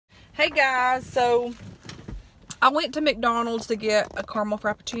Hey guys, so I went to McDonald's to get a caramel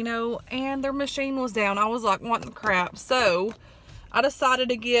frappuccino and their machine was down. I was like wanting crap. So I decided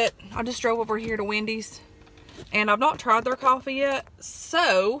to I just drove over here to Wendy's and I've not tried their coffee yet.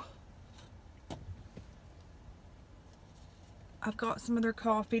 So I've got some of their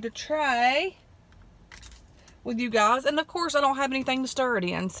coffee to try with you guys. And of course I don't have anything to stir it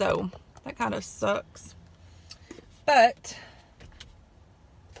in, so that kind of sucks. But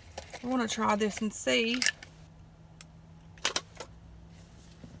I want to try this and see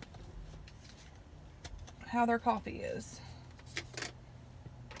how their coffee is.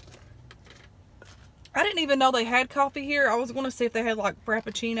 I didn't even know they had coffee here. I was going to see if they had like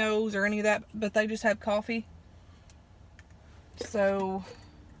frappuccinos or any of that, but they just have coffee. So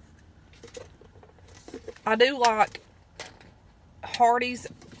I do like Hardee's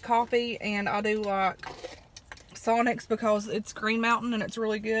coffee and I do like Sonic's because it's Green Mountain and it's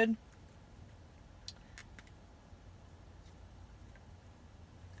really good.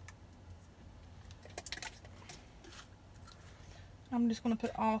 I'm just going to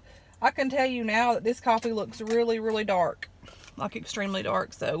put all... I can tell you now that this coffee looks really, really dark. Like extremely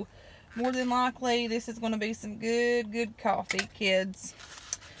dark. So, more than likely, this is going to be some good coffee, kids.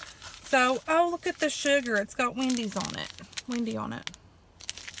 So, oh, look at the sugar. It's got Wendy on it.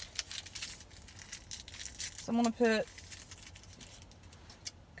 So, I'm going to put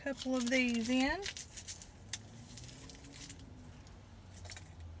a couple of these in.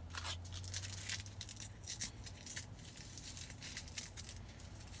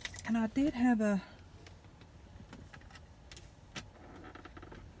 And I did have I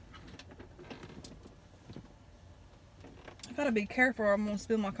gotta be careful or I'm gonna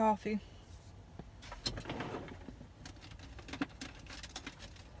spill my coffee.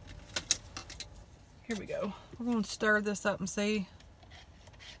 Here we go. We're gonna stir this up and see.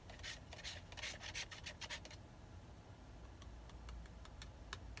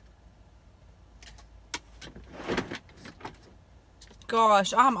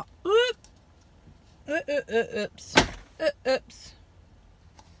 Gosh, oops.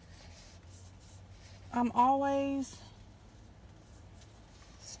 I'm always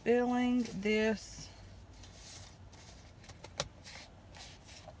spilling this.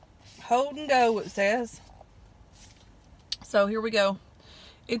 Hold and go, it says. So here we go.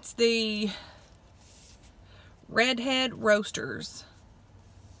 It's the Redhead Roasters.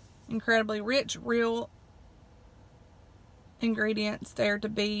 Incredibly rich, real ingredients there to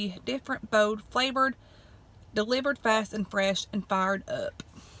be different, bold, flavored, delivered fast and fresh, and fired up.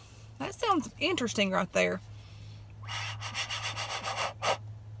 That sounds interesting right there.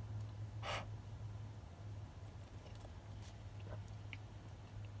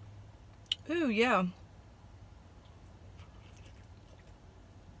 Ooh, yeah.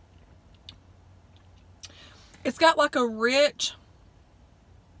 It's got like a rich,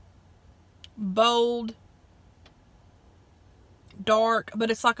 bold, dark,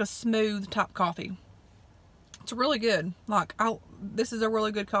 but it's like a smooth type coffee. It's really good. Like, this is a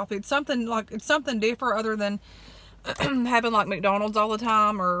really good coffee. It's something different other than having like McDonald's all the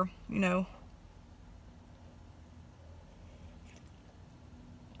time, or you know.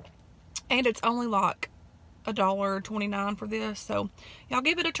 And it's only like $1.29 for this, so y'all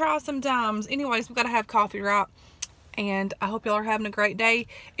give it a try sometimes. Anyways, we've got to have coffee, right? And I hope y'all are having a great day.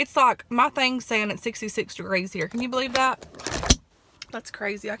 It's like my thing's saying it's 66 degrees here. Can you believe that? That's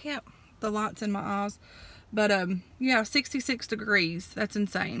crazy. I can't, the light's in my eyes. But yeah, 66 degrees. That's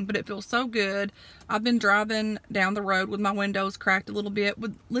insane. But it feels so good. I've been driving down the road with my windows cracked a little bit,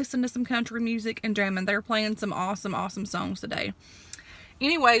 with listening to some country music and jamming. They're playing some awesome songs today.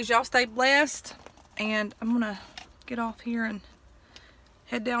 Anyways, y'all stay blessed. And I'm gonna get off here and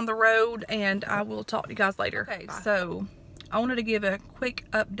head down the road, and I will talk to you guys later. Okay, so I wanted to give a quick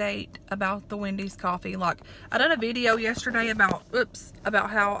update about the Wendy's coffee. Like, I done a video yesterday about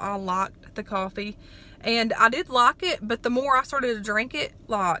how I liked the coffee, and I did like it, but the more I started to drink it,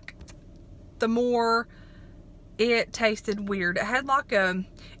 like, the more it tasted weird. It had like a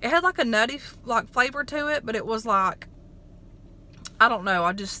nutty like flavor to it, but it was like, I don't know,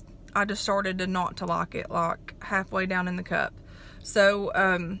 I just started to not to like it like halfway down in the cup. So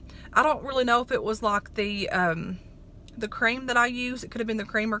I don't really know if it was like the cream that I used. It could have been the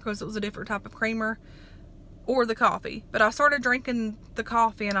creamer because it was a different type of creamer, or the coffee. But I started drinking the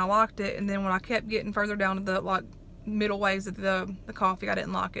coffee and I liked it, and then when I kept getting further down to the like middle ways of the coffee, I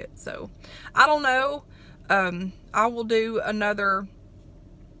didn't like it. So I don't know. I will do another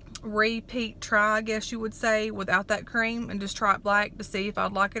repeat try, I guess you would say, without that cream, and just try it black to see if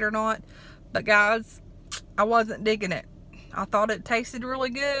I'd like it or not. But guys, I wasn't digging it. I thought it tasted really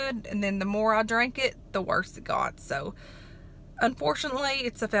good, and then the more I drank it, the worse it got. So unfortunately,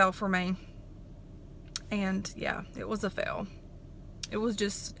 it's a fail for me. And yeah, it was a fail. It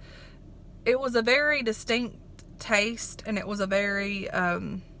was a very distinct taste, and it was a very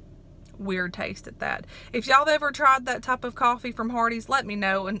weird taste at that. If y'all have ever tried that type of coffee from Hardee's, let me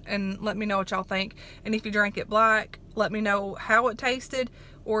know, and let me know what y'all think. And if you drank it black, let me know how it tasted,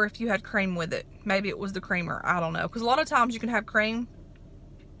 or if you had cream with it. Maybe it was the creamer, I don't know, because a lot of times you can have cream.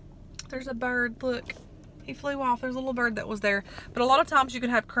 There's a bird, look, he flew off. There's a little bird that was there. But a lot of times you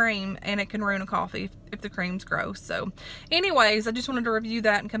can have cream and it can ruin a coffee if the cream's gross. So anyways, I just wanted to review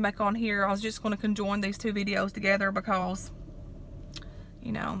that and come back on here. I was just going to conjoin these two videos together because,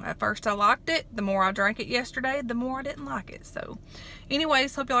 you know, at first I liked it. The more I drank it yesterday, the more I didn't like it. So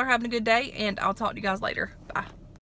anyways, hope y'all are having a good day, and I'll talk to you guys later. Bye.